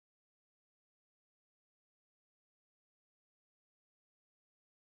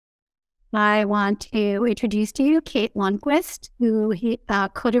I want to introduce to you Kate Lundquist, who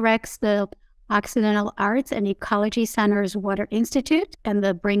co-directs the Occidental Arts and Ecology Center's Water Institute and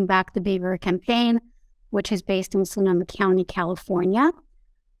the Bring Back the Beaver campaign, which is based in Sonoma County, California.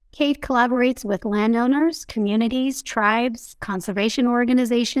 Kate collaborates with landowners, communities, tribes, conservation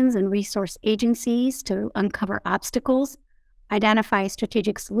organizations, and resource agencies to uncover obstacles, identify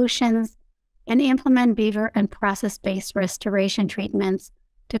strategic solutions, and implement beaver and process-based restoration treatments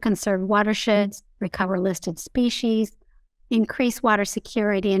to conserve watersheds, recover listed species, increase water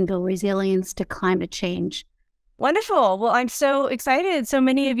security, and build resilience to climate change. Wonderful. Well, I'm so excited. So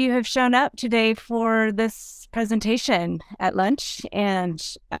many of you have shown up today for this presentation at lunch, and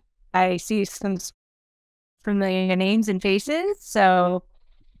I see some familiar names and faces. So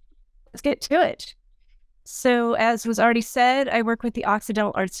let's get to it. So as was already said, I work with the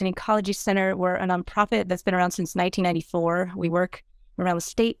Occidental Arts and Ecology Center. We're a nonprofit that's been around since 1994. We work around the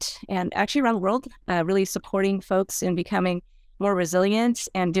state and actually around the world, really supporting folks in becoming more resilient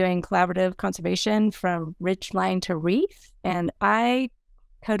and doing collaborative conservation from ridgeline to reef. And I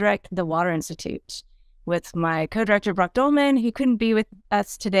co-direct the Water Institute with my co-director, Brock Dolman, who couldn't be with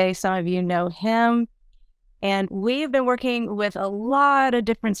us today. Some of you know him. And we've been working with a lot of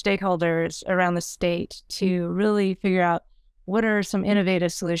different stakeholders around the state to really figure out what are some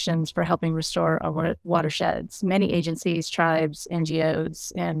innovative solutions for helping restore our watersheds. Many agencies, tribes,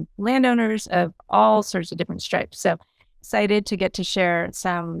 NGOs, and landowners of all sorts of different stripes. So excited to get to share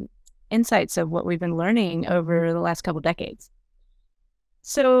some insights of what we've been learning over the last couple decades.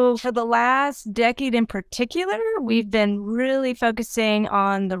 So for the last decade in particular, we've been really focusing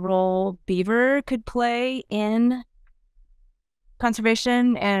on the role beaver could play in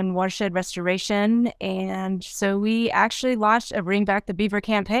conservation and watershed restoration. And so we actually launched a Bring Back the Beaver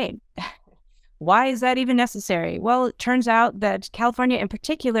campaign. Why is that even necessary? Well, it turns out that California in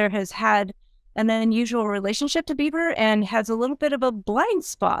particular has had an unusual relationship to beaver and has a little bit of a blind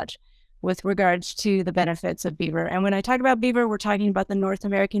spot with regards to the benefits of beaver. And when I talk about beaver, we're talking about the North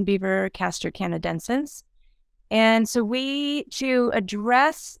American beaver, Castor canadensis. And so to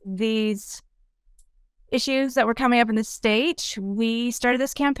address these issues that were coming up in the state, we started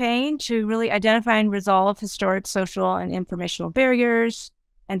this campaign to really identify and resolve historic, social, and informational barriers,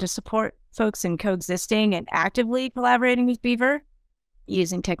 and to support folks in coexisting and actively collaborating with beaver,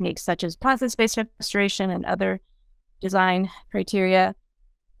 using techniques such as process-based restoration and other design criteria,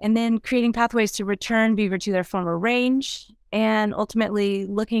 and then creating pathways to return beaver to their former range, and ultimately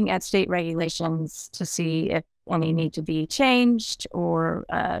looking at state regulations to see if any need to be changed or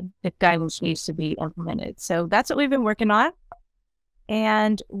if guidance needs to be implemented. So that's what we've been working on.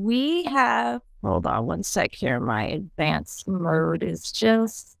 And we have, hold on one sec here, my advanced mode is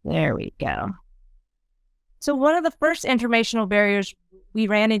just, there we go. So one of the first informational barriers we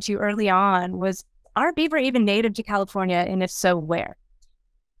ran into early on was, are beaver even native to California, and if so, where?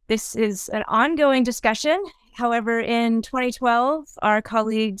 This is an ongoing discussion. However, in 2012, our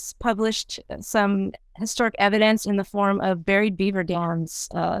colleagues published some historic evidence in the form of buried beaver dams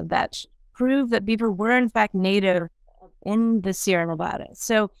that prove that beaver were in fact native in the Sierra Nevada.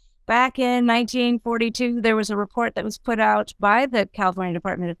 So back in 1942, there was a report that was put out by the California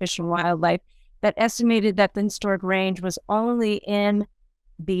Department of Fish and Wildlife that estimated that the historic range was only in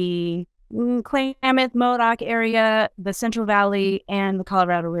the Klamath, Modoc area, the Central Valley, and the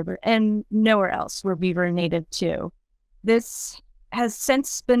Colorado River, and nowhere else were beaver native to. This has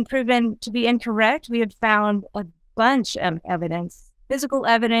since been proven to be incorrect. We have found a bunch of evidence, physical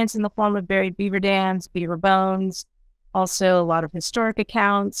evidence in the form of buried beaver dams, beaver bones, also a lot of historic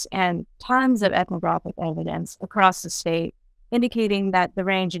accounts, and tons of ethnographic evidence across the state, indicating that the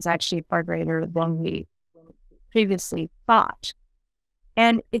range is actually far greater than we previously thought.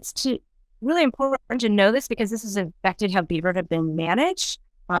 And it's really important to know this because this has affected how beaver have been managed.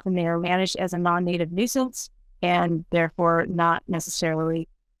 Often they are managed as a non-native nuisance and therefore not necessarily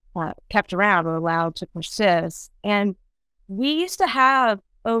kept around or allowed to persist. And we used to have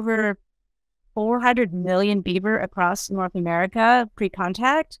over 400 million beaver across North America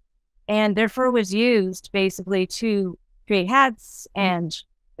pre-contact, and therefore was used basically to create hats, and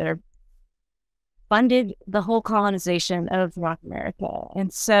they're funded the whole colonization of North America.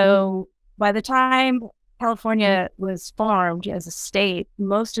 And so by the time California was formed as a state,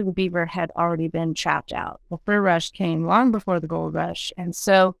 most of the beaver had already been trapped out. The fur rush came long before the gold rush. And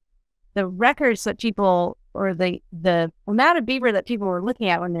so the records that people, or the amount of beaver that people were looking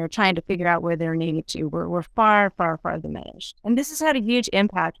at when they were trying to figure out where they're native to were far, far, far diminished. And this has had a huge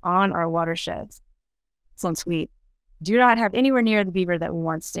impact on our watersheds, since we do not have anywhere near the beaver that we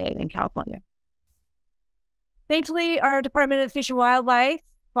once did in California. Thankfully, our Department of Fish and Wildlife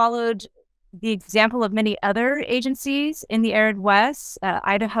followed the example of many other agencies in the arid West.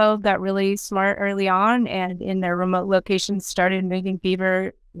 Idaho got really smart early on, and in their remote locations started moving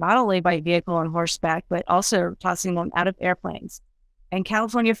beaver not only by vehicle and horseback, but also tossing them out of airplanes. And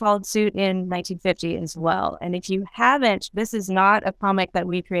California followed suit in 1950 as well. And if you haven't, this is not a comic that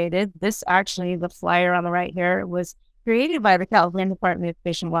we created. This actually, the flyer on the right here, was created by the California Department of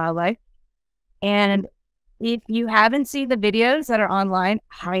Fish and Wildlife. And if you haven't seen the videos that are online,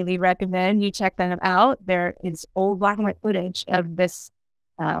 highly recommend you check them out. There is old black and white footage of this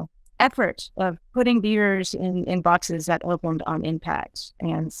effort of putting beavers in boxes that opened on impact.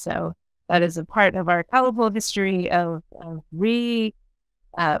 And so that is a part of our colorful history of rewilding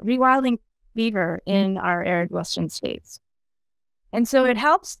beaver in our arid western states. And so it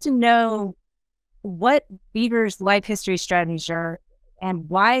helps to know what beavers' life history strategies are and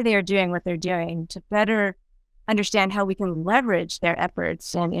why they're doing what they're doing to better understand how we can leverage their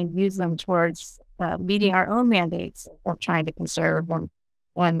efforts and use them towards meeting our own mandates of trying to conserve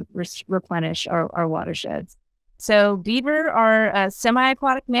and replenish our watersheds. So beaver are a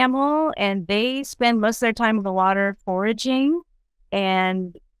semi-aquatic mammal, and they spend most of their time in the water foraging.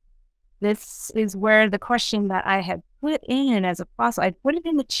 And this is where the question that I had put in as a fossil, I put it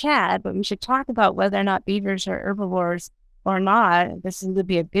in the chat, but we should talk about whether or not beavers are herbivores or not. This would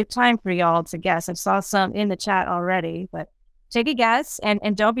be a good time for y'all to guess. I saw some in the chat already, but take a guess and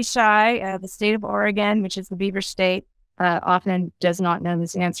don't be shy. The state of Oregon, which is the beaver state, often does not know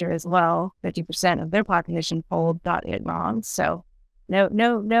this answer as well. 50% of their population polled got it wrong. So no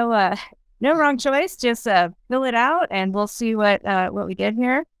wrong choice. Just fill it out and we'll see what we get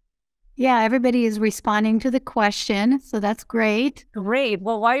here. Yeah, everybody is responding to the question, so that's great. Great.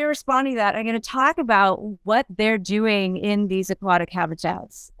 Well, while you're responding to that, I'm going to talk about what they're doing in these aquatic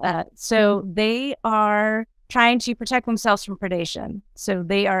habitats. So they are trying to protect themselves from predation. So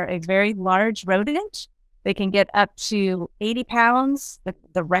they are a very large rodent. They can get up to 80 pounds.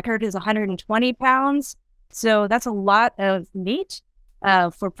 The record is 120 pounds. So that's a lot of meat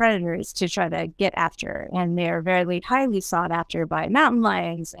for predators to try to get after. And they're very highly sought after by mountain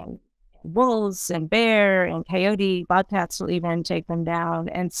lions and wolves and bear and coyote. Bobcats will even take them down.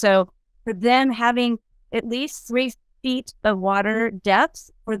 And so for them, having at least 3 feet of water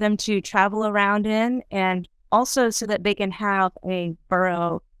depth for them to travel around in, and also so that they can have a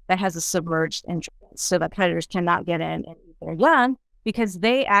burrow that has a submerged entrance so that predators cannot get in and eat their young, because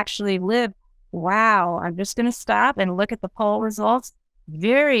they actually live, wow, I'm just going to stop and look at the poll results.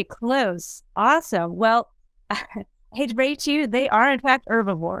 Very close. Awesome. Well, I hate to break to you, they are in fact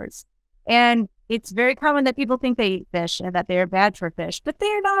herbivores. And it's very common that people think they eat fish and that they are bad for fish, but they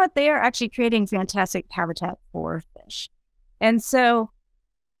are not. They are actually creating fantastic habitat for fish. And so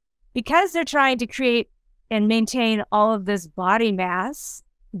because they're trying to create and maintain all of this body mass,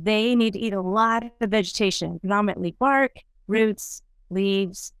 they need to eat a lot of vegetation, predominantly bark, roots,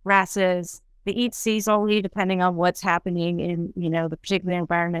 leaves, grasses. They eat seasonally depending on what's happening in, the particular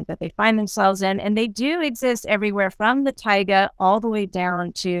environment that they find themselves in. And they do exist everywhere from the taiga all the way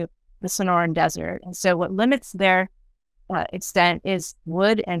down to the Sonoran Desert. And so what limits their extent is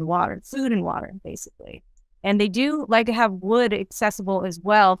wood and water, food and water, basically. And they do like to have wood accessible as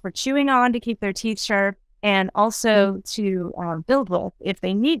well for chewing on to keep their teeth sharp, and also to build with if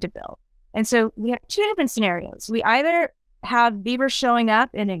they need to build. And so we have 2 different scenarios. We either have beavers showing up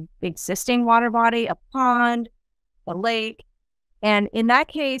in an existing water body, a pond, a lake, and in that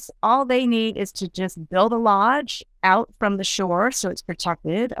case, all they need is to just build a lodge out from the shore so it's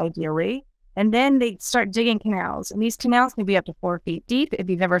protected, ideally. And then they start digging canals. And these canals can be up to 4 feet deep.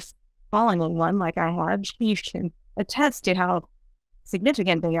 If you've ever fallen in one like I have, you can attest to how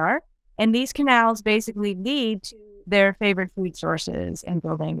significant they are. And these canals basically lead to their favorite food sources and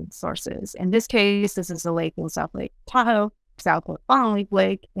building sources. In this case, this is a lake in South Lake Tahoe, South Long Leaf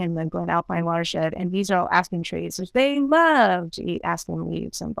Lake, and the Glen Alpine Watershed. And these are all aspen trees, which they love to eat aspen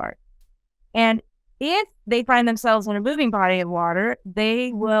leaves and bark. And if they find themselves in a moving body of water,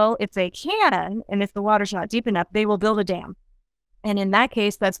 they will, if they can, and if the water's not deep enough, they will build a dam. And in that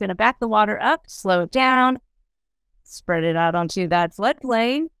case, that's going to back the water up, slow it down, spread it out onto that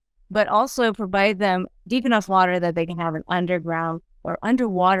floodplain, but also provide them deep enough water that they can have an underground or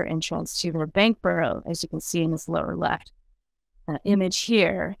underwater entrance to their bank burrow, as you can see in this lower left image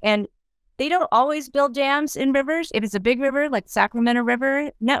here. And they don't always build dams in rivers. If it's a big river like Sacramento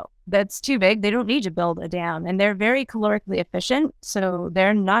River, no, that's too big. They don't need to build a dam, and they're very calorically efficient. So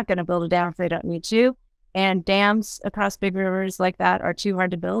they're not going to build a dam if they don't need to. And dams across big rivers like that are too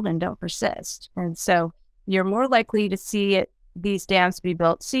hard to build and don't persist. And so you're more likely to see these dams be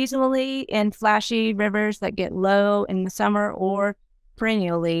built seasonally in flashy rivers that get low in the summer, or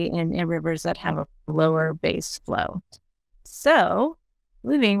perennially in rivers that have a lower base flow. So,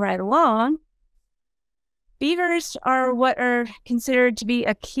 moving right along, beavers are what are considered to be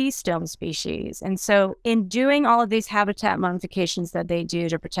a keystone species. And so in doing all of these habitat modifications that they do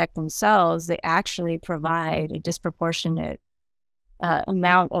to protect themselves, they actually provide a disproportionate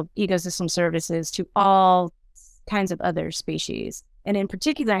amount of ecosystem services to all kinds of other species. And in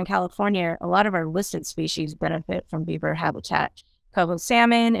particular, in California, a lot of our listed species benefit from beaver habitat. Coho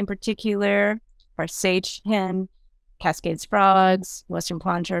salmon in particular, our sage hen, Cascades frogs, western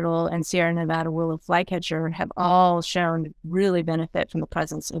pond turtle, and Sierra Nevada willow flycatcher have all shown really benefit from the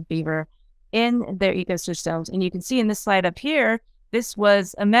presence of beaver in their ecosystems. And you can see in this slide up here, this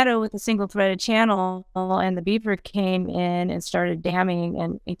was a meadow with a single threaded channel, and the beaver came in and started damming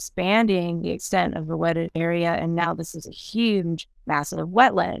and expanding the extent of the wetted area. And now this is a huge, massive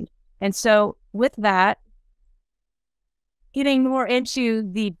wetland. And so with that, getting more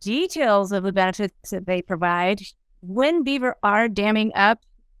into the details of the benefits that they provide, when beaver are damming up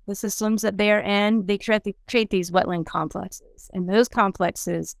the systems that they are in, they create these wetland complexes. And those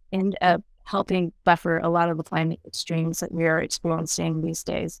complexes end up helping buffer a lot of the climate extremes that we are experiencing these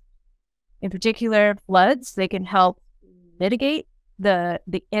days. In particular, floods, they can help mitigate the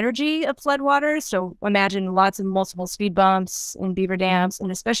energy of floodwaters. So imagine lots of multiple speed bumps in beaver dams,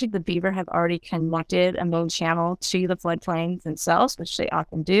 and especially the beaver have already connected a main channel to the floodplains themselves, which they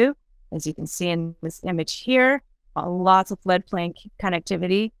often do. As you can see in this image here, lots of floodplain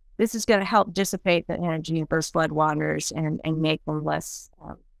connectivity. This is going to help dissipate the energy of those floodwaters and make them less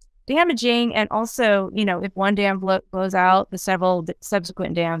damaging. And also, you know, if one dam blows out, the several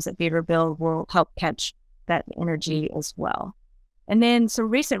subsequent dams that beaver build will help catch that energy as well. And then some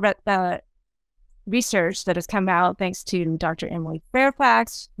recent research that has come out thanks to Dr. Emily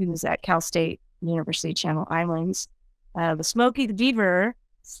Fairfax, who's at Cal State University Channel Islands. The Smokey the Beaver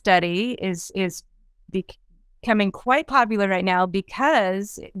study is becoming quite popular right now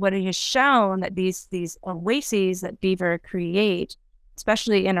because what it has shown that these oases that beaver create,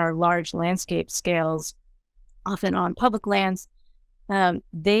 especially in our large landscape scales, often on public lands,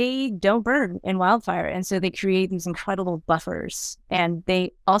 they don't burn in wildfire. And so they create these incredible buffers. And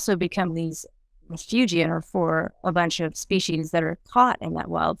they also become these refugia for a bunch of species that are caught in that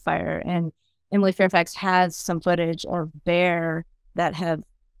wildfire. And Emily Fairfax has some footage of bear that have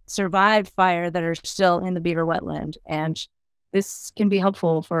survived fire that are still in the beaver wetland. And this can be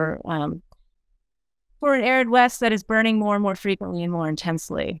helpful for an arid west that is burning more and more frequently and more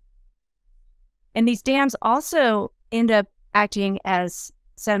intensely. And these dams also end up acting as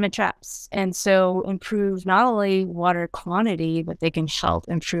sediment traps, and so improve not only water quantity, but they can help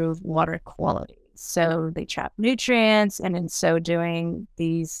improve water quality. So they trap nutrients, and in so doing,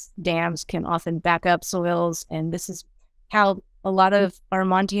 these dams can often back up soils. And this is how a lot of our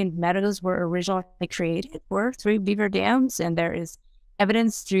montane meadows were originally created, were through beaver dams. And there is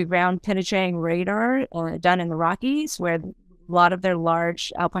evidence through ground penetrating radar done in the Rockies, where a lot of their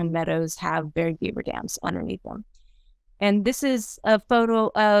large alpine meadows have buried beaver dams underneath them. And this is a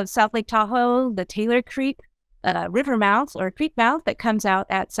photo of South Lake Tahoe, the Taylor Creek river mouth or creek mouth that comes out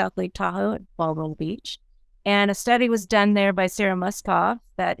at South Lake Tahoe at Baldwin Beach. And a study was done there by Sarah Muskoff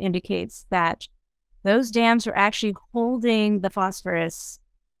that indicates that those dams are actually holding the phosphorus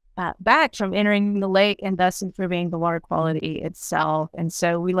back from entering the lake and thus improving the water quality itself. And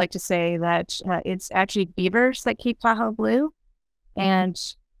so we like to say that it's actually beavers that keep Tahoe blue. And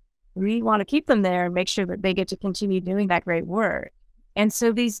we want to keep them there and make sure that they get to continue doing that great work. And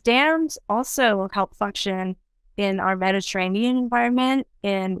so these dams also help function in our Mediterranean environment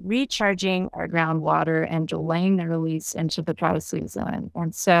in recharging our groundwater and delaying the release into the dry season.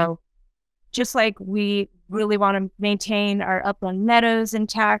 And so just like we really want to maintain our upland meadows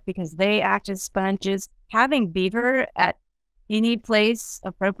intact because they act as sponges, having beaver at any place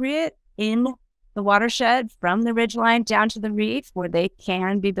appropriate in the watershed from the ridgeline down to the reef where they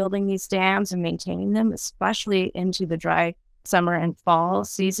can be building these dams and maintaining them, especially into the dry summer and fall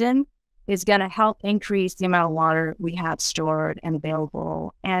season, is going to help increase the amount of water we have stored and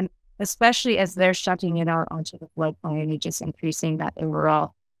available. And especially as they're shutting it out onto the floodplain and just increasing that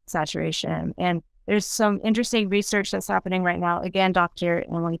overall saturation. And there's some interesting research that's happening right now. Again, Dr.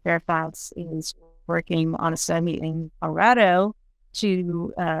 Emily Fairfax is working on a study in Colorado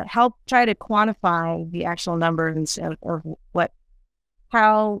to help try to quantify the actual numbers of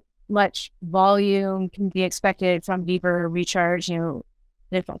how much volume can be expected from beaver recharge,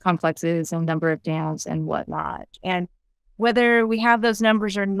 different complexes and number of dams and whatnot. And whether we have those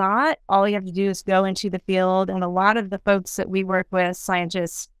numbers or not, all you have to do is go into the field. And a lot of the folks that we work with,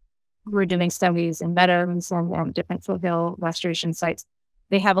 scientists, we're doing studies in meadows and different foothill restoration sites.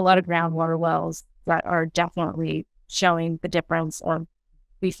 They have a lot of groundwater wells that are definitely showing the difference of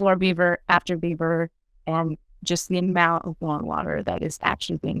before beaver, after beaver, and just the amount of groundwater that is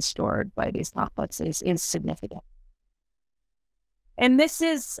actually being stored by these complexes is significant. And this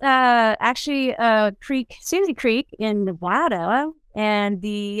is actually a creek, Susie Creek in Nevada, and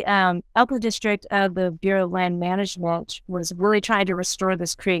the Elko district of the Bureau of Land Management was really trying to restore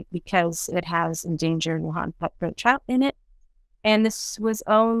this creek because it has endangered Wuhan cutthroat trout in it. And this was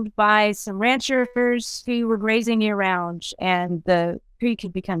owned by some ranchers who were grazing year-round, and the creek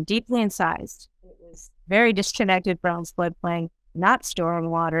had become deeply incised. It was very disconnected from its floodplain, not storing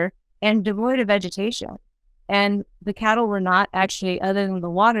water, and devoid of vegetation. And the cattle were not actually, other than the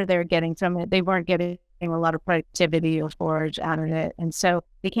water they were getting from it, they weren't getting a lot of productivity or forage out of it. And so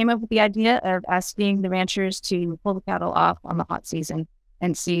they came up with the idea of asking the ranchers to pull the cattle off on the hot season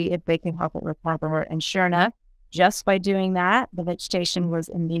and see if they can help it recover. And sure enough, just by doing that, the vegetation was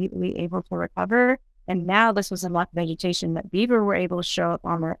immediately able to recover. And now this was enough vegetation that beaver were able to show up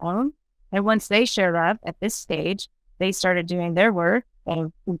on their own. And once they showed up at this stage, they started doing their work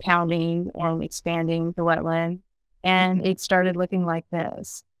of compounding and expanding the wetland. And it started looking like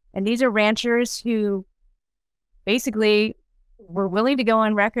this. And these are ranchers who basically were willing to go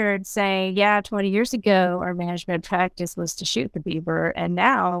on record saying, yeah, 20 years ago, our management practice was to shoot the beaver. And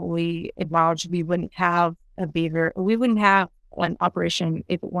now we acknowledge we wouldn't have a beaver, we wouldn't have an operation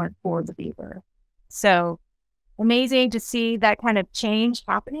if it weren't for the beaver. So amazing to see that kind of change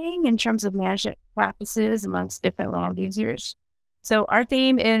happening in terms of management practices amongst different land users. So our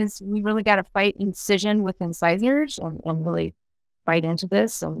theme is we really got to fight incision with incisors and really fight into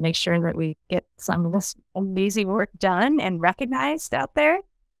this and make sure that we get some of this amazing work done and recognized out there.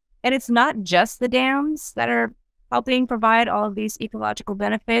 And it's not just the dams that are helping provide all of these ecological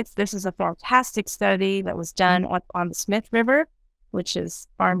benefits. This is a fantastic study that was done on the Smith River, which is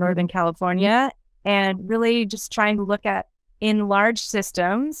far northern California, and really just trying to look at in large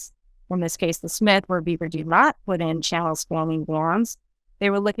systems, in this case, the Smith, where beaver do not put in channel spanning dams, they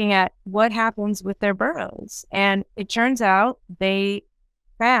were looking at what happens with their burrows. And it turns out they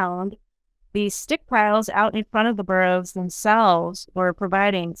found these stick piles out in front of the burrows themselves were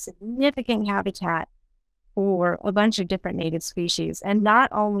providing significant habitat for a bunch of different native species. And not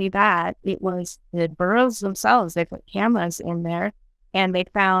only that, it was the burrows themselves. They put cameras in there and they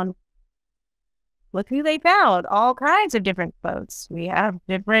found, look who they found, all kinds of different boats. We have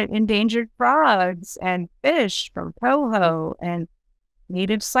different endangered frogs and fish from coho and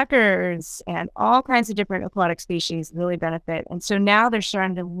native suckers and all kinds of different aquatic species really benefit. And so now they're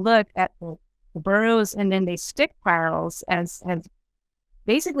starting to look at the burrows and then they stick piles as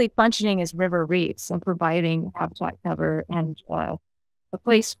basically functioning as river reefs and providing habitat cover and a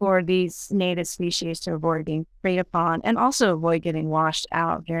place for these native species to avoid being preyed upon and also avoid getting washed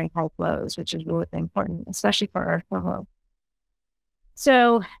out during high flows, which is really important, especially for our coho.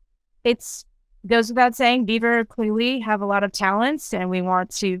 So it's goes without saying, beaver clearly have a lot of talents and we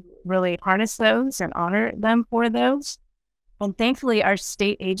want to really harness those and honor them for those. And thankfully, our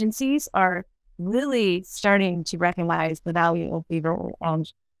state agencies are really starting to recognize the value of beaver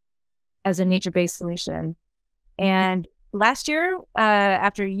as a nature-based solution. And last year,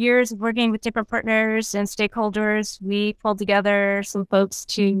 after years of working with different partners and stakeholders, we pulled together some folks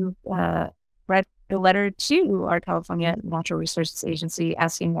to write a letter to our California Natural Resources Agency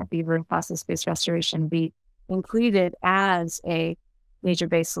asking that beaver and process-based restoration be included as a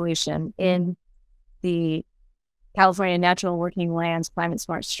nature-based solution in the California Natural Working Lands Climate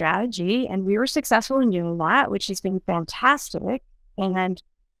Smart Strategy. And we were successful in doing that, which has been fantastic. And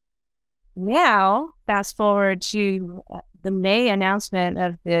now, fast forward to the May announcement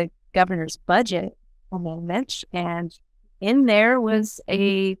of the governor's budget amendment, and in there was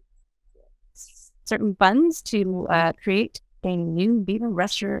a certain funds to create a new Beaver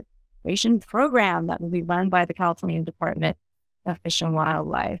Restoration Program that will be run by the California Department of Fish and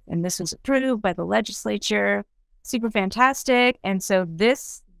Wildlife. And this was approved by the legislature. Super fantastic. And so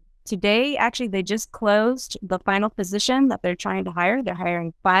today, actually, they just closed the final position that they're trying to hire. They're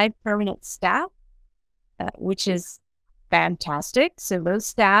hiring 5 permanent staff, which is fantastic. So those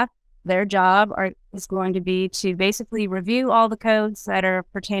staff, their job is going to be to basically review all the codes that are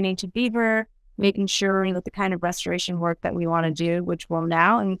pertaining to beaver, making sure that the kind of restoration work that we want to do, which will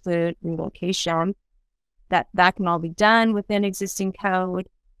now include relocation, that can all be done within existing code,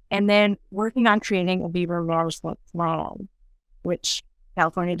 and then working on creating a BeaverMAR response model, which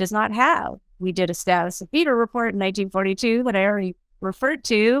California does not have. We did a status of beaver report in 1942 that I already referred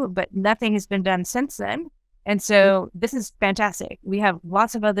to, but nothing has been done since then. And so this is fantastic. We have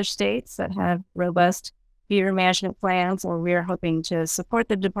lots of other states that have robust beaver management plans, and we're hoping to support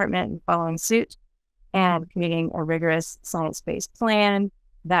the department in following suit and creating a rigorous science-based plan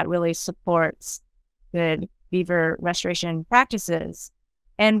that really supports good beaver restoration practices.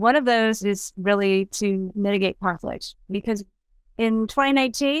 And one of those is really to mitigate conflict, because in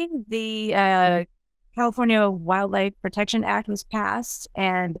 2019, the California Wildlife Protection Act was passed,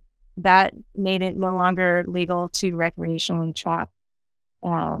 and that made it no longer legal to recreationally trap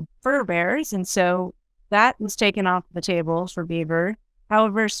fur bears. And so that was taken off the table for beaver.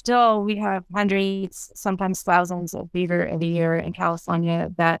 However, still we have hundreds, sometimes thousands of beaver every year in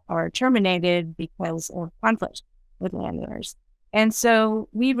California that are terminated because of conflict with landowners. And so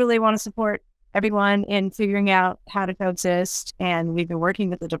we really want to support everyone in figuring out how to coexist. And we've been working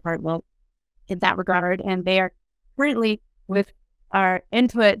with the department in that regard. And they are currently, with our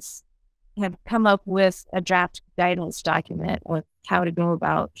inputs, have come up with a draft guidance document with how to go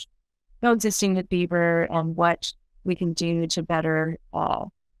about coexisting with beaver and what we can do to better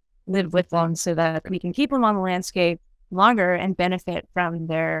live with them so that we can keep them on the landscape longer and benefit from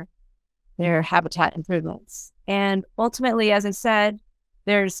their habitat improvements. And ultimately, as I said,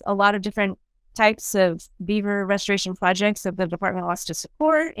 there's a lot of different types of beaver restoration projects that the department wants to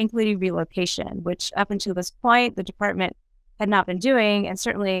support, including relocation, which up until this point, the department had not been doing, and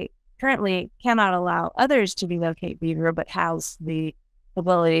certainly currently cannot allow others to relocate beaver, but has the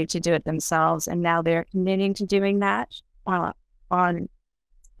ability to do it themselves. And now they're committing to doing that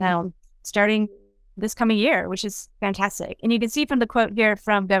starting this coming year, which is fantastic. And you can see from the quote here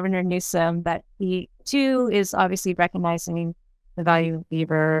from Governor Newsom that he too is obviously recognizing the value of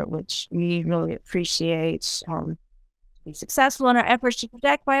beaver, which we really appreciate. To be successful in our efforts to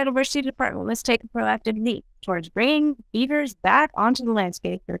protect biodiversity, the department must take a proactive leap towards bringing beavers back onto the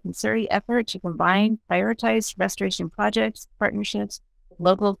landscape through a concerted effort to combine prioritized restoration projects, partnerships with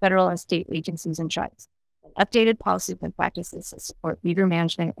local, federal, and state agencies and tribes, and updated policies and practices that support beaver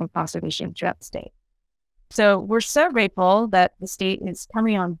management and conservation throughout the state. So we're so grateful that the state is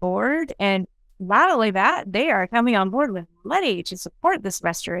coming on board, and not only that, they are coming on board with money to support this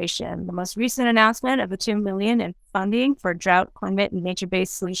restoration. The most recent announcement of the $2 million in funding for drought, climate, and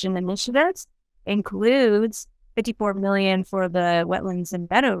nature-based solution initiatives includes $54 million for the wetlands and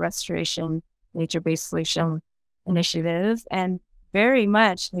meadow restoration nature-based solution initiative. And very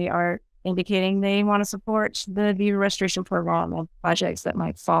much they are indicating they want to support the Beaver Restoration Program and projects that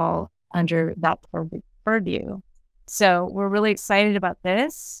might fall under that purview. So we're really excited about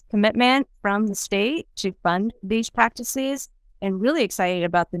this commitment from the state to fund these practices, and really excited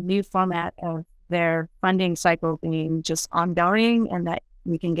about the new format of their funding cycle being just ongoing, and that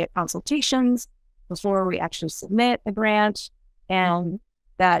we can get consultations before we actually submit a grant. And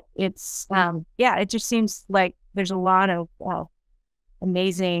that it's, it just seems like there's a lot of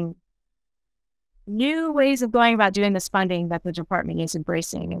amazing new ways of going about doing this funding that the department is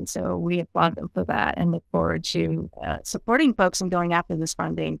embracing. And so we applaud them for that and look forward to supporting folks and going after this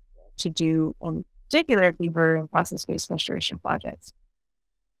funding to do, in particular, beaver and process-based restoration projects.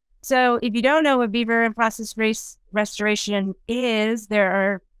 So if you don't know what beaver and process-based restoration is, there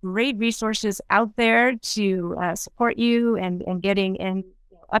are great resources out there to support you and getting in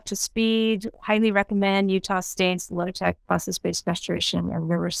up to speed. Highly recommend Utah State's low-tech process-based restoration and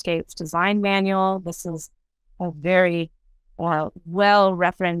riverscapes design manual. This is a very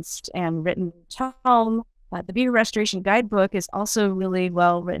well-referenced and written tome. The Beaver Restoration Guidebook is also really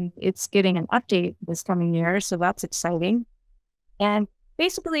well-written. It's getting an update this coming year, so that's exciting. And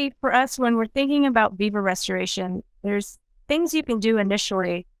basically, for us, when we're thinking about beaver restoration, there's things you can do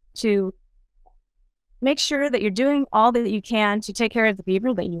initially to make sure that you're doing all that you can to take care of the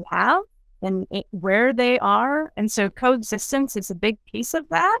beaver that you have and where they are. And so coexistence is a big piece of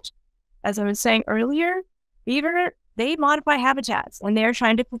that. As I was saying earlier, beaver, they modify habitats and they're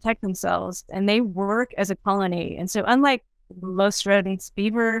trying to protect themselves, and they work as a colony. And so unlike most rodents,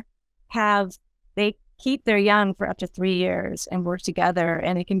 beaver they keep their young for up to 3 years and work together.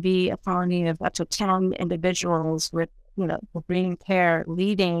 And it can be a colony of up to 10 individuals with, the breeding care,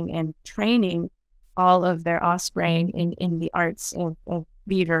 leading and training all of their offspring in the arts of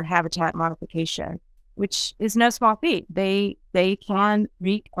beaver habitat modification, which is no small feat. They can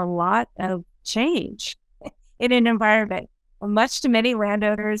wreak a lot of change in an environment, much to many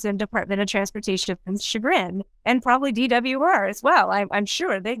landowners and Department of Transportation's chagrin, and probably DWR as well. I'm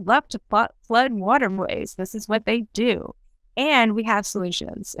sure they love to flood waterways. This is what they do. And we have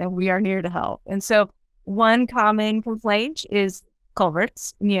solutions, and we are here to help. And so one common complaint is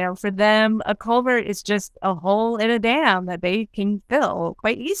culverts. For them, a culvert is just a hole in a dam that they can fill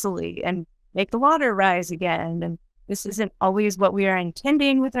quite easily. And make the water rise again. And this isn't always what we are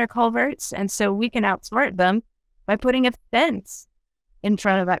intending with our culverts. And so we can outsmart them by putting a fence in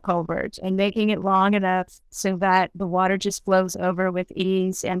front of that culvert and making it long enough so that the water just flows over with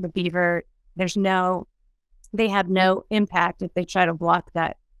ease, and the beaver, they have no impact if they try to block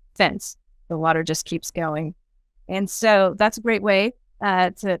that fence. The water just keeps going. And so that's a great way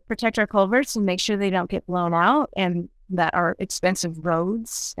to protect our culverts and make sure they don't get blown out, and that our expensive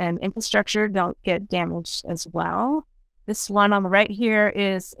roads and infrastructure don't get damaged as well. This one on the right here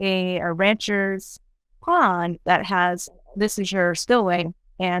is a rancher's pond that has, this is your spillway,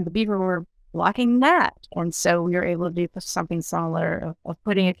 and the beaver were blocking that. And so we were able to do something similar of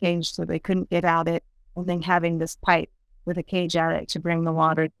putting a cage so they couldn't get out it, and then having this pipe with a cage at it to bring the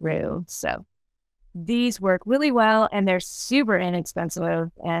water through. So these work really well, and they're super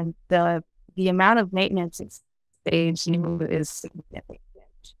inexpensive, and the amount of maintenance stage is significant.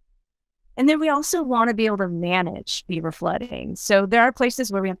 And then we also want to be able to manage beaver flooding. So there are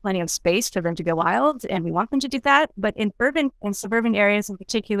places where we have plenty of space for them to go wild, and we want them to do that. But in urban and suburban areas in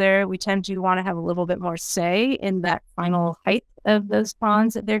particular, we tend to want to have a little bit more say in that final height of those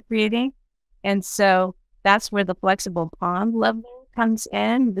ponds that they're creating. And so that's where the flexible pond leveler comes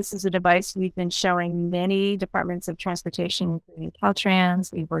in. This is a device we've been showing many departments of transportation, including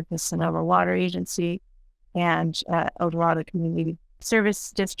Caltrans. We've worked with Sonoma Water Agency and El Dorado Community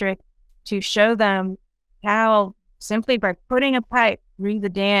Service District to show them how simply by putting a pipe through the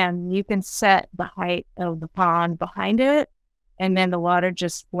dam, you can set the height of the pond behind it, and then the water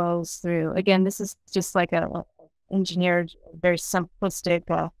just flows through. Again, this is just like a engineered, very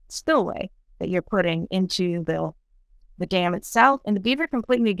simplistic spillway that you're putting into the dam itself, and the beaver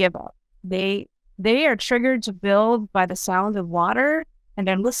completely give up. They are triggered to build by the sound of water, and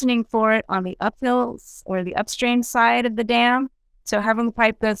they're listening for it on the uphills or the upstream side of the dam. So having the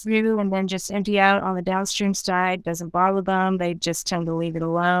pipe go through and then just empty out on the downstream side doesn't bother them. They just tend to leave it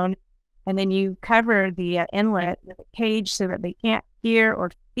alone. And then you cover the inlet with a cage so that they can't hear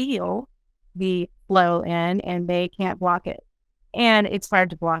or feel the flow in, and they can't block it. And it's hard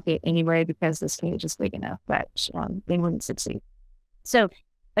to block it anyway because this cage is big enough, but they wouldn't succeed. So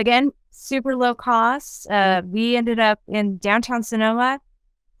again, super low cost. We ended up in downtown Sonoma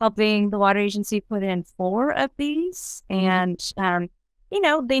helping the water agency put in 4 of these. And,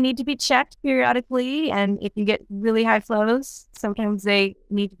 they need to be checked periodically. And if you get really high flows, sometimes they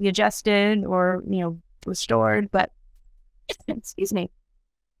need to be adjusted or, restored. But, excuse me.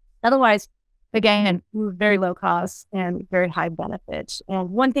 Otherwise, again, very low cost and very high benefit. And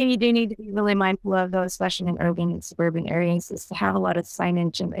one thing you do need to be really mindful of, though, especially in urban and suburban areas, is to have a lot of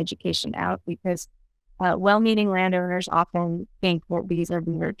signage and education out, because well-meaning landowners often think that these are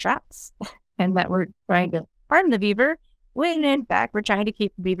beaver traps and that we're trying to harm the beaver, when in fact we're trying to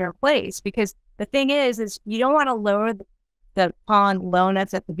keep the beaver in place. Because the thing is you don't want to lower the pond low enough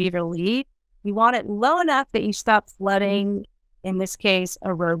that the beaver leave. You want it low enough that you stop flooding, in this case,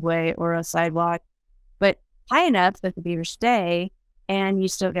 a roadway or a sidewalk, but high enough that the beaver stay and you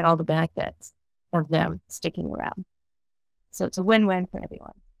still get all the benefits of them sticking around. So it's a win-win for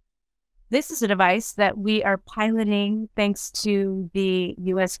everyone. This is a device that we are piloting thanks to the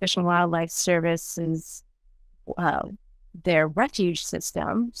U.S. Fish and Wildlife Service's their refuge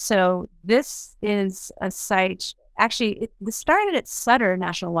system. So this is a site, actually, it started at Sutter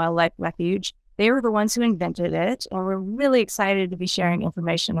National Wildlife Refuge. They were the ones who invented it, and we're really excited to be sharing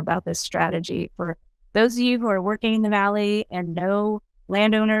information about this strategy for those of you who are working in the valley and know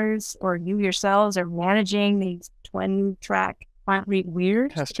landowners, or you yourselves are managing these twin-track concrete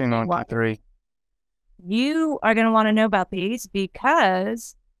weirs. Testing on 3. You are going to want to know about these,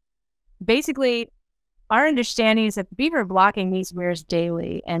 because basically our understanding is that the beaver are blocking these weirs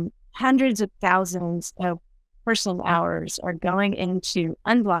daily, and hundreds of thousands of person hours are going into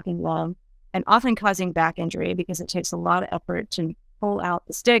unblocking them, and often causing back injury because it takes a lot of effort to pull out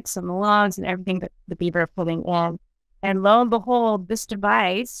the sticks and the logs and everything that the beaver are pulling in. And lo and behold, this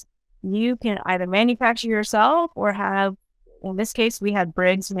device, you can either manufacture yourself or have, in this case, we had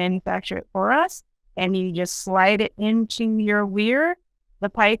Briggs manufacture it for us, and you just slide it into your weir. The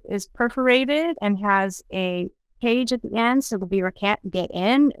pipe is perforated and has a cage at the end so the beaver can't get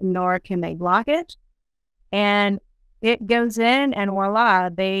in, nor can they block it. And it goes in, and voila,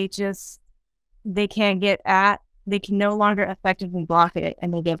 they can't get at, they can no longer effectively block it,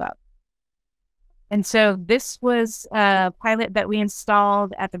 and they give up. And so this was a pilot that we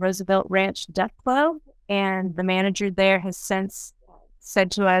installed at the Roosevelt Ranch Duck Club, and the manager there has since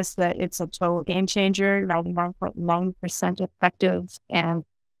said to us that it's a total game changer, 99.9% effective, and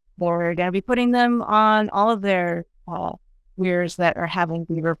we're going to be putting them on all of their weirs that are having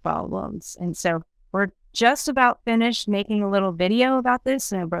beaver problems. And so we're just about finished making a little video about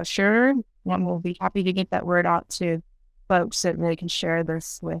this and a brochure, and we'll be happy to get that word out to folks so that they can share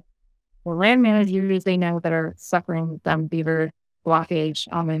this with the land managers they know that are suffering from beaver blockage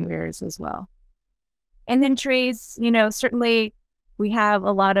on their weirs as well. And then trees, certainly we have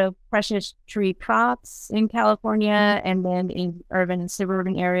a lot of precious tree crops in California, and then in urban and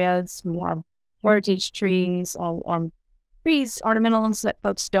suburban areas, we have heritage trees, trees, ornamentals that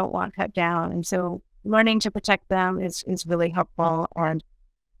folks don't want cut down. And so learning to protect them is really helpful. And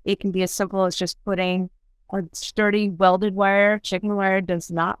it can be as simple as just putting a sturdy welded wire. Chicken wire does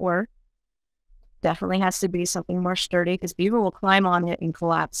not work. Definitely has to be something more sturdy because beaver will climb on it and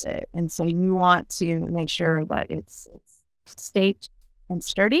collapse it. And so you want to make sure that it's staked and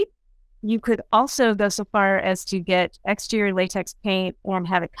sturdy. You could also go so far as to get exterior latex paint and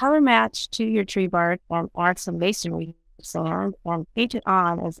have it color match to your tree bark or some masonry sand and paint it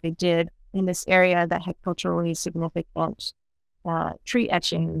on as they did in this area that had culturally significant tree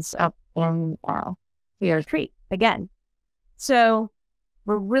etchings up in Beaver Creek again. So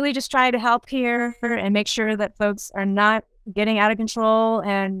we're really just trying to help here and make sure that folks are not getting out of control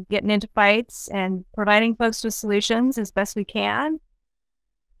and getting into fights, and providing folks with solutions as best we can.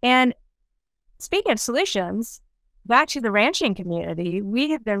 And speaking of solutions, back to the ranching community, we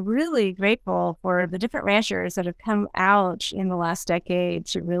have been really grateful for the different ranchers that have come out in the last decade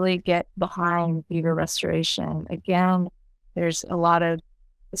to really get behind beaver restoration. Again, there's a lot of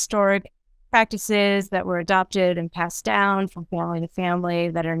historic practices that were adopted and passed down from family to family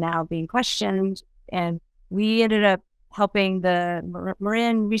that are now being questioned. And we ended up helping the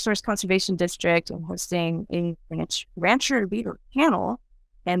Marin Resource Conservation District and hosting a rancher beaver panel.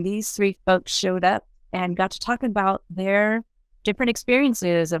 And these three folks showed up and got to talk about their different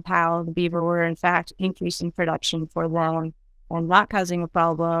experiences of how the beaver were, in fact, increasing production for them and not causing a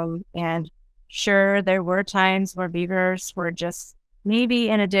problem. And sure, there were times where beavers were just maybe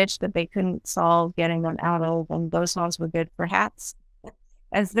in a ditch that they couldn't solve getting them out of, and those songs were good for hats,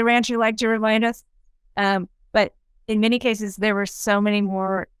 as the rancher liked to remind us. But in many cases, there were so many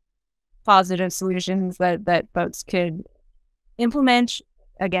more positive solutions that folks could implement.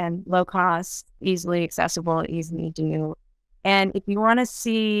 Again, low cost, easily accessible, easy to do. And if you want to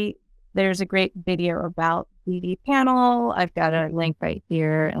see, there's a great video about the panel. I've got a link right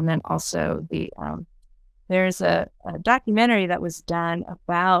here. And then also there's a documentary that was done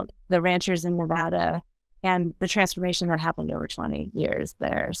about the ranchers in Nevada and the transformation that happened over 20 years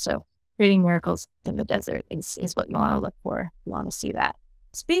there. So creating miracles in the desert is what you want to look for. You want to see that.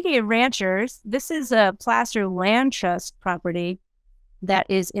 Speaking of ranchers, this is a Placer Land Trust property that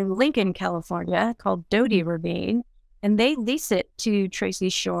is in Lincoln, California, called Doty Ravine. And they lease it to Tracy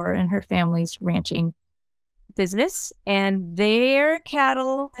Shore and her family's ranching business. And their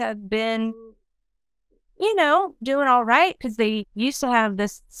cattle have been, doing all right, because they used to have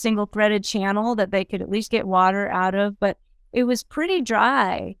this single threaded channel that they could at least get water out of, but it was pretty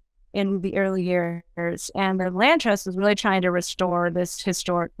dry in the early years. And the land trust was really trying to restore this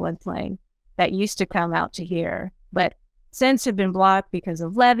historic floodplain that used to come out to here, but since have been blocked because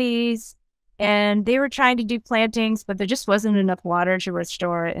of levees. And they were trying to do plantings, but there just wasn't enough water to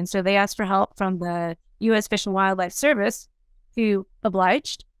restore it. And so they asked for help from the U.S. Fish and Wildlife Service, who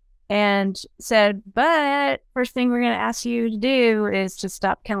obliged and said, but first thing we're going to ask you to do is to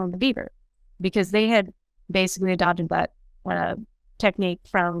stop killing the beaver, because they had basically adopted that technique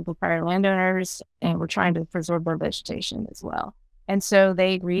from the prior landowners and were trying to preserve their vegetation as well. And so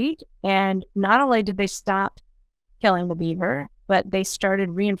they agreed. And not only did they stop killing the beaver, but they started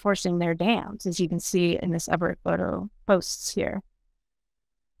reinforcing their dams, as you can see in this upper photo posts here.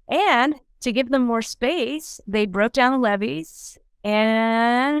 And to give them more space, they broke down the levees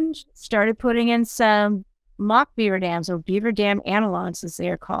and started putting in some mock beaver dams, or beaver dam analogs, as they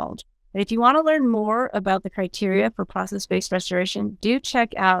are called. And if you want to learn more about the criteria for process-based restoration, do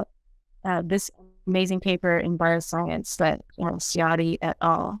check out this amazing paper in Bioscience that Ciotti et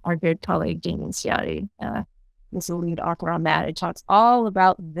al., our good colleague Damien Ciotti, is the lead author on that. It talks all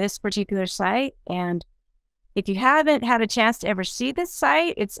about this particular site. And if you haven't had a chance to ever see this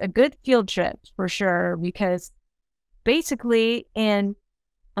site, it's a good field trip for sure, because basically in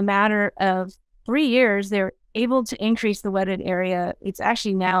a matter of 3 years, they're able to increase the wetted area. It's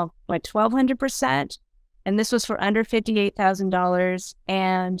actually now like 1,200%. And this was for under $58,000.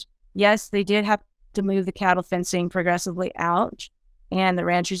 And yes, they did have to move the cattle fencing progressively out. And the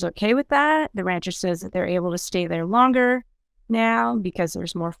rancher's okay with that. The rancher says that they're able to stay there longer now because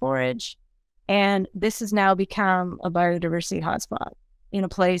there's more forage. And this has now become a biodiversity hotspot in a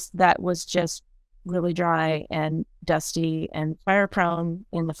place that was just really dry and dusty and fire prone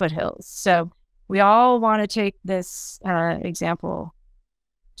in the foothills. So we all want to take this example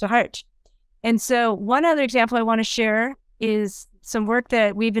to heart. And so one other example I want to share is some work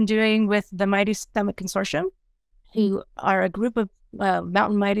that we've been doing with the Mighty Summit Consortium, who are a group of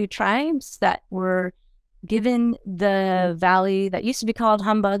mountain Mighty tribes that were given the valley that used to be called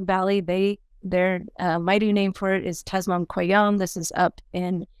Humbug Valley. Their Mighty name for it is Tasman-Koyam. This is up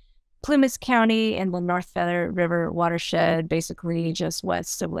in Plymouth County in the North Feather River watershed, basically just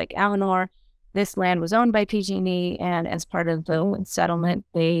west of Lake Allenor. This land was owned by PG&E, and as part of the settlement,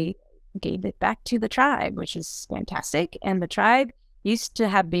 they gave it back to the tribe, which is fantastic. And the tribe used to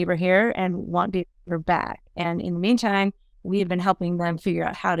have beaver here and want beaver back. And in the meantime, we have been helping them figure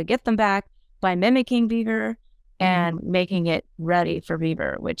out how to get them back by mimicking beaver and making it ready for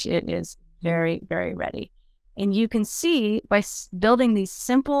beaver, which it is very, very ready. And you can see by building these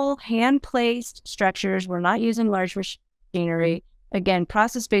simple hand-placed structures, we're not using large machinery. Again,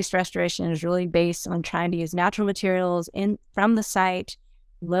 process-based restoration is really based on trying to use natural materials from the site,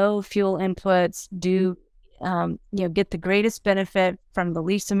 low fuel inputs, get the greatest benefit from the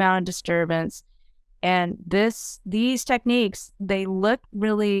least amount of disturbance. And these techniques, they look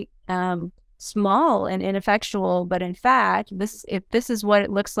really small and ineffectual, but in fact, if this is what it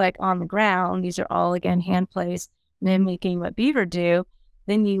looks like on the ground, these are all, again, hand placed, mimicking what beaver do,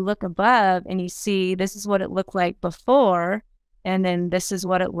 then you look above and you see this is what it looked like before, and then this is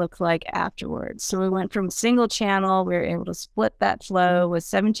what it looked like afterwards. So we went from a single channel, we were able to split that flow with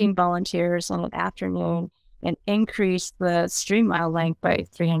 17 volunteers on an afternoon and increase the stream mile length by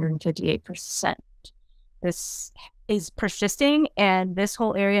 358%. This is persisting, and this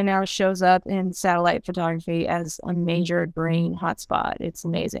whole area now shows up in satellite photography as a major green hotspot. It's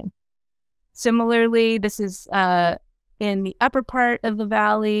amazing. Similarly, this is in the upper part of the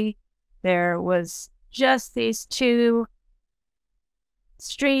valley. There was just these two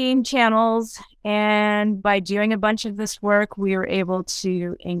stream channels, and by doing a bunch of this work, we were able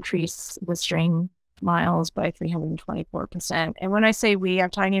to increase the stream miles by 324%. And when I say we, I'm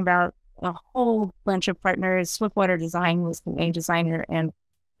talking about a whole bunch of partners. Swiftwater Design was the main designer and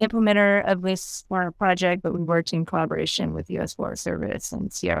implementer of this project, but we worked in collaboration with U.S. Forest Service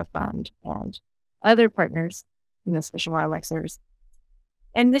and Sierra Fund and other partners in the Fish and Wildlife Service.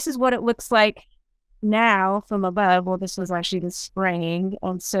 And this is what it looks like now from above. Well, this was actually the spring.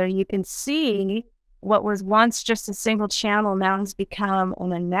 And so you can see what was once just a single channel now has become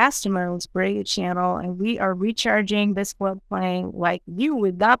an anastomose braided channel, and we are recharging this floodplain like you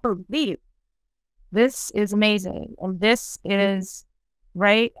would not believe. This is amazing. And this is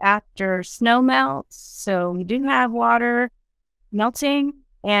right after snow melts. So we do have water melting,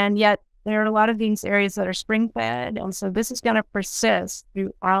 and yet there are a lot of these areas that are spring fed. And so this is going to persist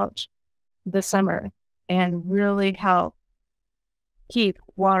throughout the summer and really help keep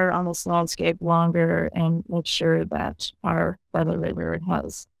water on this landscape longer and make sure that our Feather River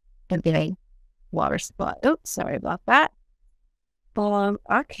has a good water supply. Oops, sorry about that.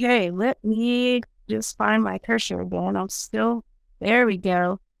 Okay, let me just find my cursor again. There we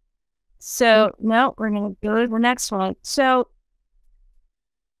go. So now we're going to go to the next one. So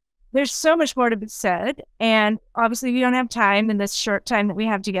there's so much more to be said, and obviously we don't have time in this short time that we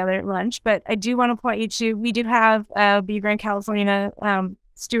have together at lunch, but I do want to point you to, we do have a Beaver in California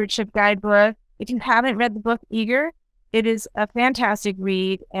stewardship guidebook. If you haven't read the book Eager, it is a fantastic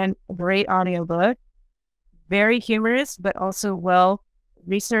read and a great audiobook. Very humorous, but also well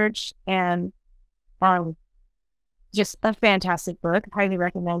researched, and just a fantastic book. Highly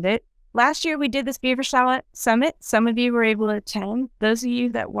recommend it. Last year, we did this Beaver Summit. Some of you were able to attend. Those of you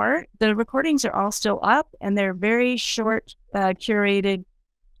that weren't, the recordings are all still up, and they're very short, curated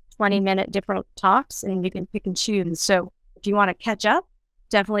 20-minute different talks, and you can pick and choose. So if you want to catch up,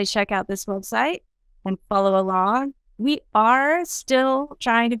 definitely check out this website and follow along. We are still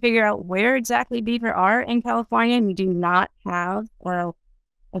trying to figure out where exactly beaver are in California, and we do not have a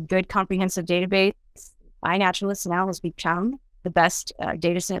good comprehensive database. iNaturalist now has become the best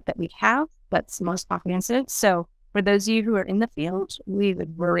data set that we have that's the most comprehensive. So for those of you who are in the field, we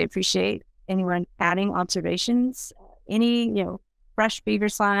would really appreciate anyone adding observations, any, fresh beaver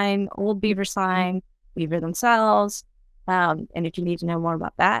sign, old beaver sign, beaver themselves. And if you need to know more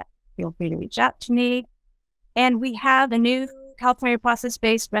about that, feel free to reach out to me. And we have a new California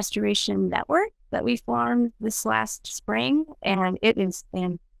process-based restoration network that we formed this last spring, and it is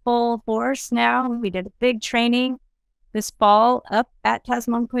in full force now. We did a big training this fall up at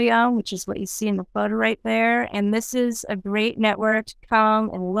Tasman-Koyam, which is what you see in the photo right there. And this is a great network to come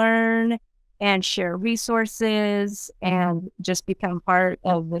and learn and share resources and just become part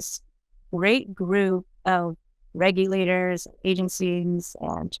of this great group of regulators, agencies,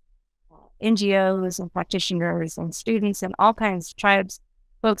 and NGOs and practitioners and students and all kinds of tribes,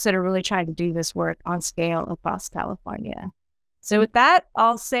 folks that are really trying to do this work on scale across California. So with that,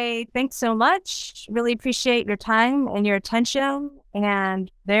 I'll say thanks so much. Really appreciate your time and your attention.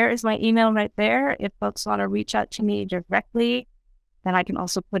 And there is my email right there. If folks want to reach out to me directly, then I can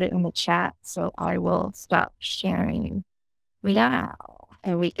also put it in the chat. So I will stop sharing now.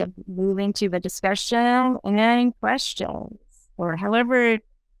 And we can move into the discussion and questions, or however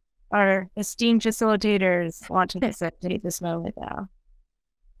our esteemed facilitators want to facilitate this moment now.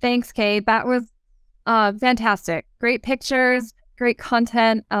 Thanks, Kate. That was fantastic. Great pictures, great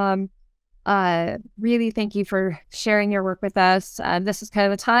content. Really thank you for sharing your work with us. This is kind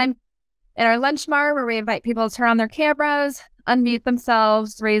of a time in our LunchMAR where we invite people to turn on their cameras, unmute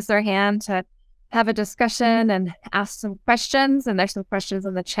themselves, raise their hand to have a discussion and ask some questions. And there's some questions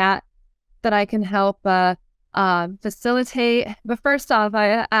in the chat that I can help facilitate. But first off,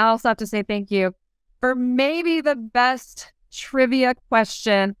 I also have to say thank you for maybe the best trivia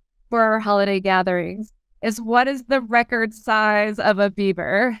question for our holiday gatherings is, what is the record size of a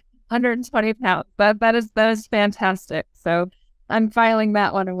beaver? 120 pounds. That is fantastic. So I'm filing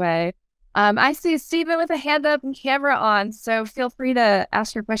that one away. I see Stephen with a hand up and camera on, so feel free to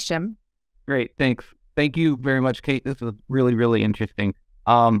ask your question. Great, thanks. Thank you very much, Kate. This was really, really interesting.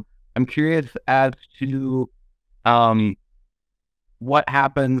 I'm curious as to what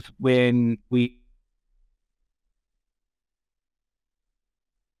happens when we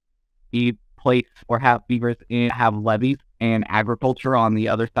place or have beavers have levees and agriculture on the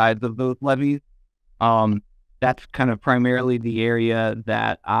other sides of those levees. That's kind of primarily the area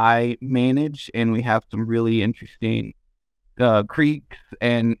that I manage, and we have some really interesting creeks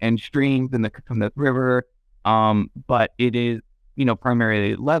and streams in the river. But it is,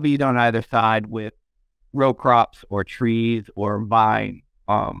 primarily leveed on either side with row crops or trees or vine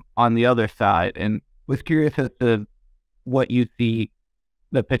on the other side. And was curious as to what you see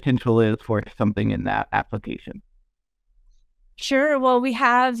the potential is for something in that application. Sure. Well, we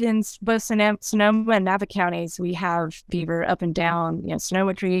have in both Sonoma and Napa counties, we have beaver up and down,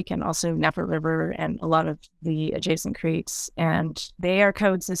 Sonoma Creek and also Napa River and a lot of the adjacent creeks. And they are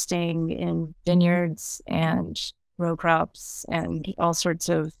coexisting in vineyards and row crops and all sorts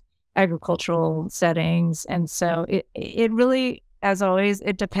of agricultural settings. And so it really, as always,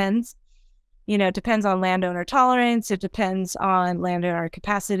 it depends. It depends on landowner tolerance. It depends on landowner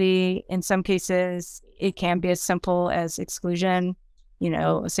capacity. In some cases, it can be as simple as exclusion.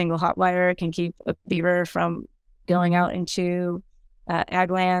 A single hot wire can keep a beaver from going out into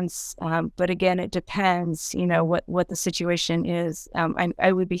ag lands. But again, it depends, what the situation is.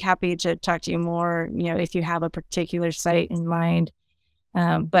 I would be happy to talk to you more, if you have a particular site in mind.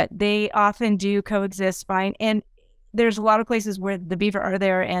 But they often do coexist fine. And there's a lot of places where the beaver are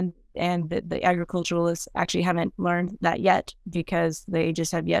there and the agriculturalists actually haven't learned that yet because they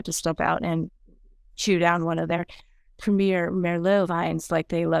just have yet to step out and chew down one of their premier Merlot vines like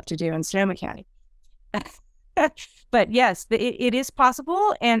they love to do in Sonoma County. But yes, it is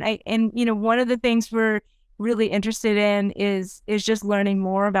possible. And one of the things we're really interested in is just learning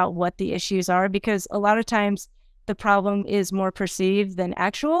more about what the issues are, because a lot of times the problem is more perceived than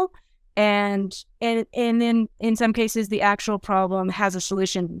actual. And in some cases, the actual problem has a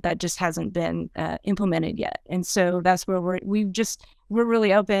solution that just hasn't been implemented yet. And so that's where we're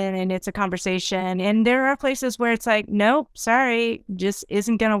really open, and it's a conversation. And there are places where it's like, nope, sorry, just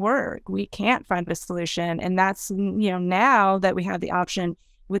isn't going to work. We can't find a solution. And that's, now that we have the option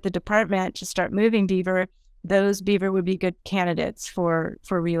with the department to start moving beaver, those beaver would be good candidates for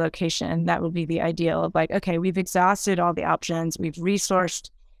relocation. That would be the ideal of like, okay, we've exhausted all the options. We've resourced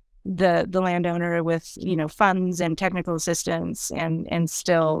the landowner with funds and technical assistance, and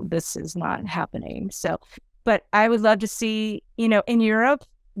still this is not happening. So, but I would love to see, in Europe,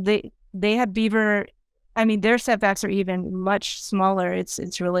 they have beaver. I mean, their setbacks are even much smaller.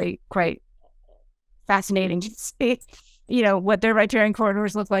 It's really quite fascinating to see, what their riparian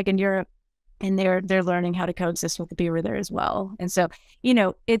corridors look like in Europe. And they're learning how to coexist with the beaver there as well. And so,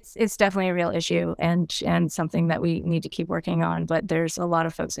 it's definitely a real issue and something that we need to keep working on. But there's a lot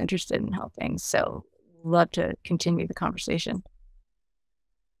of folks interested in helping. So love to continue the conversation.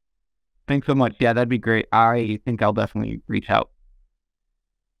 Thanks so much. Yeah, that'd be great. I think I'll definitely reach out.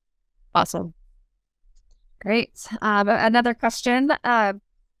 Awesome. Great. Another question.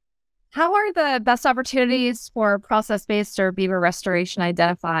 How are the best opportunities for process-based or beaver restoration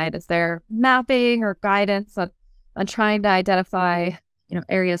identified? Is there mapping or guidance on trying to identify,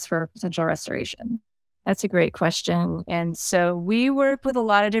 areas for potential restoration? That's a great question. And so we work with a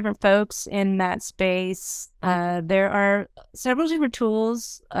lot of different folks in that space. There are several different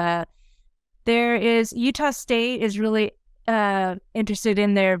tools. There is Utah State is really interested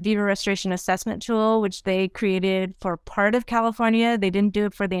in their Beaver Restoration Assessment tool, which they created for part of California. They didn't do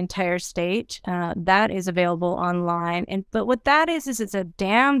it for the entire state. That is available online. But what that is it's a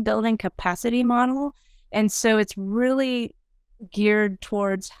dam building capacity model. And so it's really geared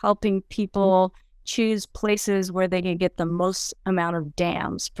towards helping people choose places where they can get the most amount of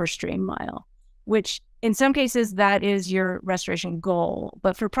dams per stream mile, which in some cases that is your restoration goal.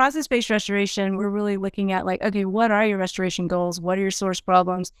 But for process-based restoration, we're really looking at like, okay, what are your restoration goals? What are your source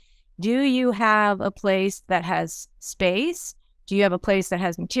problems? Do you have a place that has space? Do you have a place that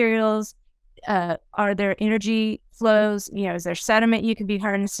has materials? Are there energy flows? Is there sediment you can be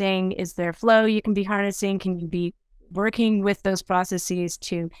harnessing? Is there flow you can be harnessing? Can you be working with those processes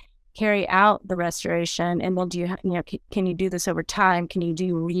to carry out the restoration? And then can you do this over time? Can you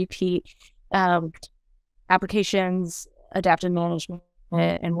do repeat applications, adaptive management,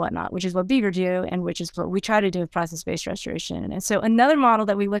 and whatnot, which is what Beaver do, and which is what we try to do with process-based restoration. And so another model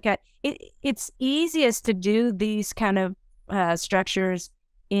that we look at, it's easiest to do these kind of structures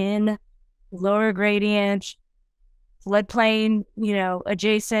in lower gradient, floodplain,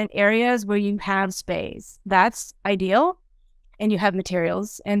 adjacent areas where you have space. That's ideal, and you have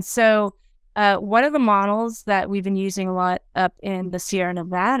materials. And so one of the models that we've been using a lot up in the Sierra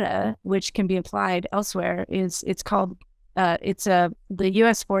Nevada, which can be applied elsewhere, it's called, the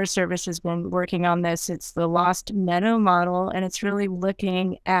U.S. Forest Service has been working on this. It's the Lost Meadow model, and it's really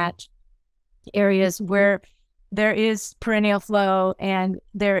looking at areas where there is perennial flow and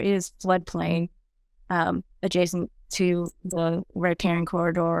there is floodplain adjacent to the riparian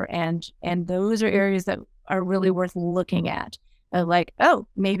corridor, and those are areas that are really worth looking at. Like, oh,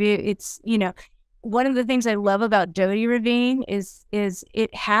 maybe it's, one of the things I love about Doty Ravine is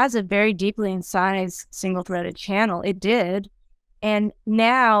it has a very deeply incised single-threaded channel. It did. And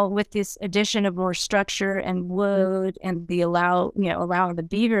now with this addition of more structure and wood and the allowing the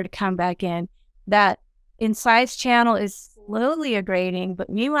beaver to come back in, that incised channel is slowly aggrading, but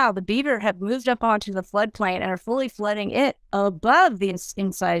meanwhile the beaver have moved up onto the floodplain and are fully flooding it above the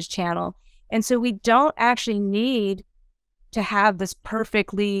incised channel. And so we don't actually need to have this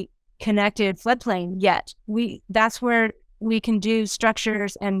perfectly connected floodplain yet. That's where we can do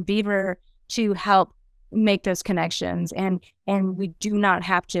structures and beaver to help make those connections, and we do not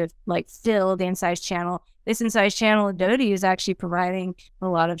have to fill the incised channel. This incised channel in Doty is actually providing a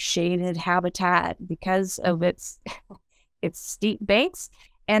lot of shaded habitat because of its steep banks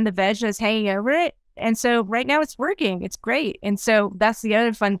and the veg that's hanging over it. And so right now it's working. It's great. And so that's the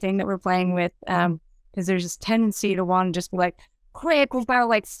other fun thing that we're playing with, because there's this tendency to want to just be like, quick, we've got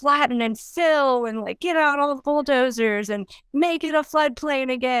to flatten and fill and get out all the bulldozers and make it a floodplain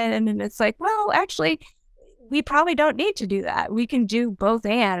again. And it's like, well, actually, we probably don't need to do that. We can do both,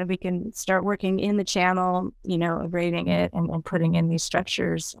 and we can start working in the channel, grading it and putting in these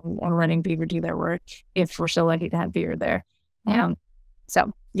structures and letting beaver do their work if we're so lucky to have beaver there.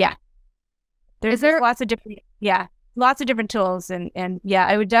 So yeah, there's lots of different tools, and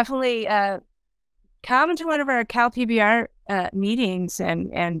I would definitely come to one of our Cal PBR meetings,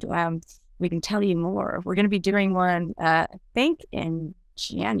 and we can tell you more. We're going to be doing one, I think, in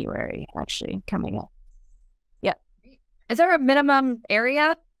January, actually, coming up. Yeah. Is there a minimum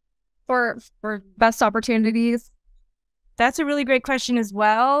area for best opportunities? That's a really great question as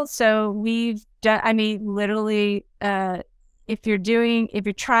well. So we've done, literally, if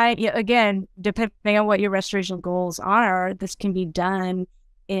you're trying, again, depending on what your restoration goals are, this can be done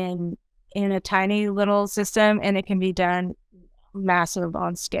in a tiny little system, and it can be done massive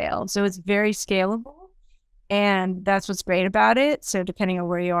on scale. So it's very scalable, and that's what's great about it. So depending on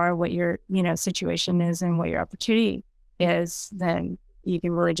where you are, what your situation is, and what your opportunity is, then you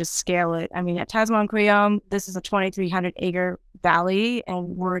can really just scale it. At Tasman-Cuyam, this is a 2,300 acre valley,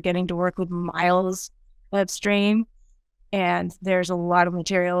 and we're getting to work with miles upstream, and there's a lot of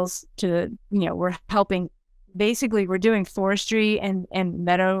materials to, we're helping. Basically, we're doing forestry and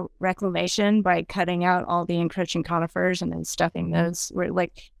meadow reclamation by cutting out all the encroaching conifers and then stuffing those. We're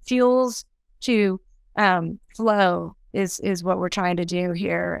fuels to flow is what we're trying to do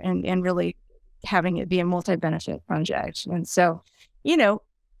here, and really having it be a multi-benefit project. And so,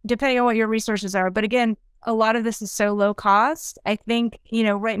 depending on what your resources are, but again, a lot of this is so low cost. I think,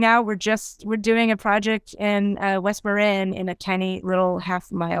 right now we're doing a project in West Marin in a tiny little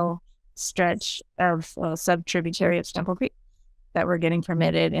half-mile stretch of sub-tributary of Stemple Creek that we're getting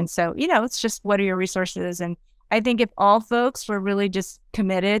permitted. And so, it's just, what are your resources? And I think if all folks were really just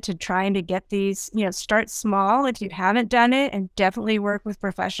committed to trying to get these, start small if you haven't done it, and definitely work with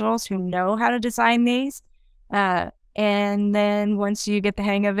professionals who know how to design these. And then once you get the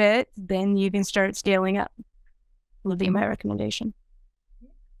hang of it, then you can start scaling up, would be my recommendation.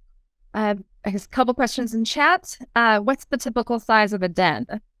 I guess a couple questions in chat. What's the typical size of a den?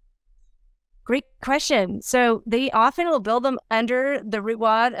 Great question. So they often will build them under the root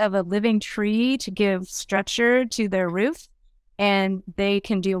wad of a living tree to give structure to their roof. And they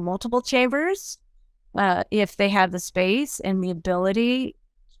can do multiple chambers if they have the space and the ability.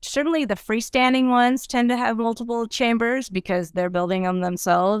 Certainly the freestanding ones tend to have multiple chambers because they're building them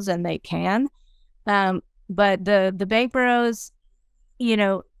themselves and they can. But the bank burrows,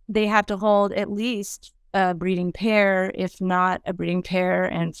 they have to hold at least a breeding pair, if not a breeding pair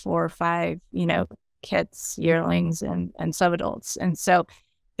and 4 or 5, kits, yearlings, and subadults. And so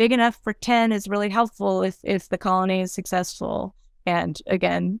big enough for 10 is really helpful if the colony is successful. And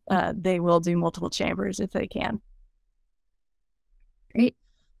again, they will do multiple chambers if they can. Great.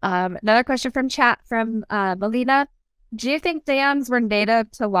 Another question from chat from Melina. Do you think dams were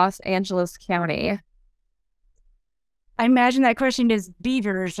native to Los Angeles County? I imagine that question is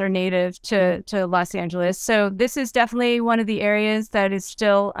beavers are native to Los Angeles. So this is definitely one of the areas that is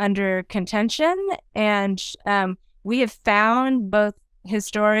still under contention. And we have found both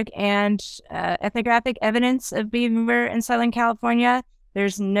historic and ethnographic evidence of beaver in Southern California.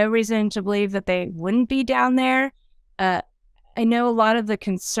 There's no reason to believe that they wouldn't be down there. I know a lot of the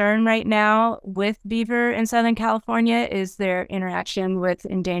concern right now with beaver in Southern California is their interaction with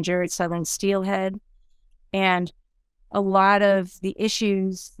endangered southern steelhead. And a lot of the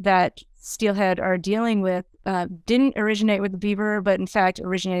issues that steelhead are dealing with didn't originate with the beaver, but in fact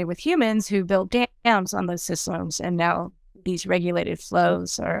originated with humans who built dams on those systems. And now these regulated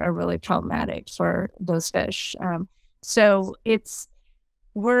flows are really problematic for those fish. So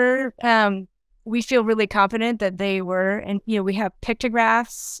we feel really confident that they were, and we have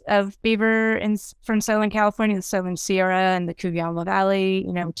pictographs of beaver from Southern California, the Southern Sierra and the Cuyama Valley.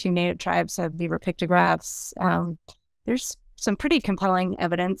 2 native tribes have beaver pictographs. There's some pretty compelling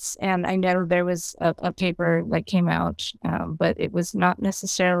evidence, and I know there was a paper that came out, but it was not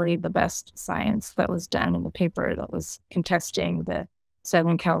necessarily the best science that was done in the paper that was contesting the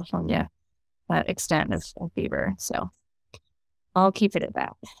Southern California extent of beaver. So I'll keep it at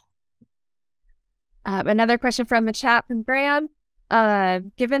that. Another question from the chat from Graham.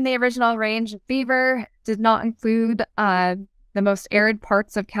 Given the original range of beaver did not include the most arid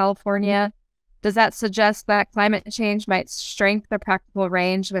parts of California, does that suggest that climate change might shrink the practical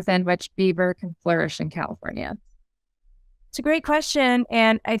range within which beaver can flourish in California? It's a great question,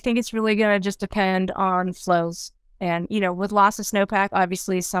 and I think it's really going to just depend on flows. And, with loss of snowpack,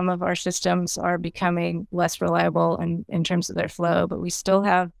 obviously some of our systems are becoming less reliable in terms of their flow, but we still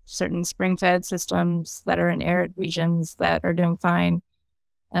have certain spring-fed systems that are in arid regions that are doing fine.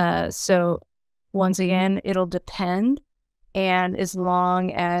 So once again, it'll depend. And as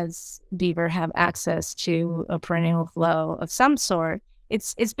long as beaver have access to a perennial flow of some sort,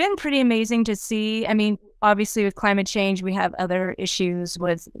 it's been pretty amazing to see. I mean, obviously with climate change, we have other issues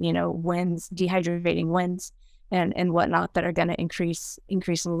with, winds, dehydrating winds and whatnot that are going to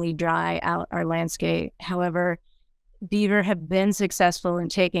increasingly dry out our landscape. However, beaver have been successful in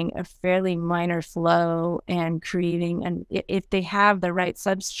taking a fairly minor flow and creating, and if they have the right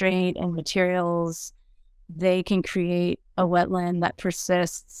substrate and materials, they can create a wetland that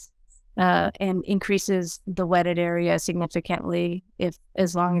persists and increases the wetted area significantly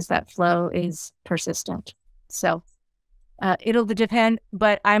as long as that flow is persistent. So it'll depend,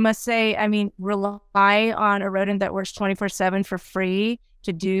 but I must say, rely on a rodent that works 24/7 for free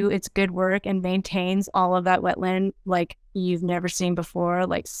to do its good work and maintains all of that wetland like you've never seen before,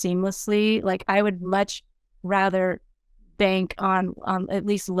 like seamlessly. Like I would much rather bank on at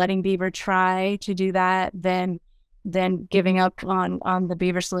least letting beaver try to do that than giving up on the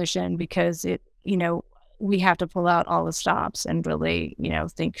beaver solution, because we have to pull out all the stops and really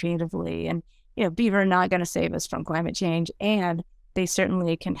think creatively. And beaver are not going to save us from climate change, and they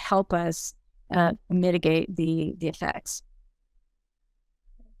certainly can help us mitigate the effects.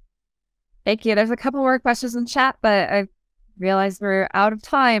 Thank you. There's a couple more questions in chat, but I realize we're out of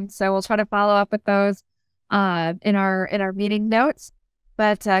time, so we'll try to follow up with those in our meeting notes.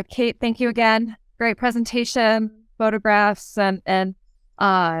 But Kate, thank you again. Great presentation, photographs, and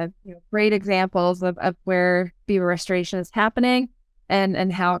great examples of where beaver restoration is happening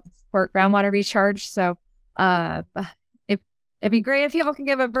and how it support groundwater recharge. So it'd be great if you all can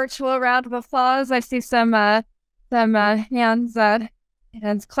give a virtual round of applause. I see some hands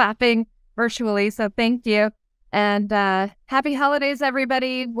clapping virtually, so thank you. And happy holidays,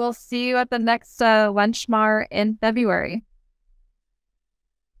 everybody. We'll see you at the next LunchMAR in February.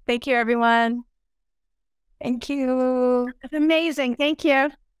 Thank you, everyone. Thank you. Amazing. Thank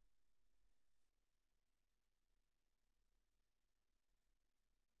you.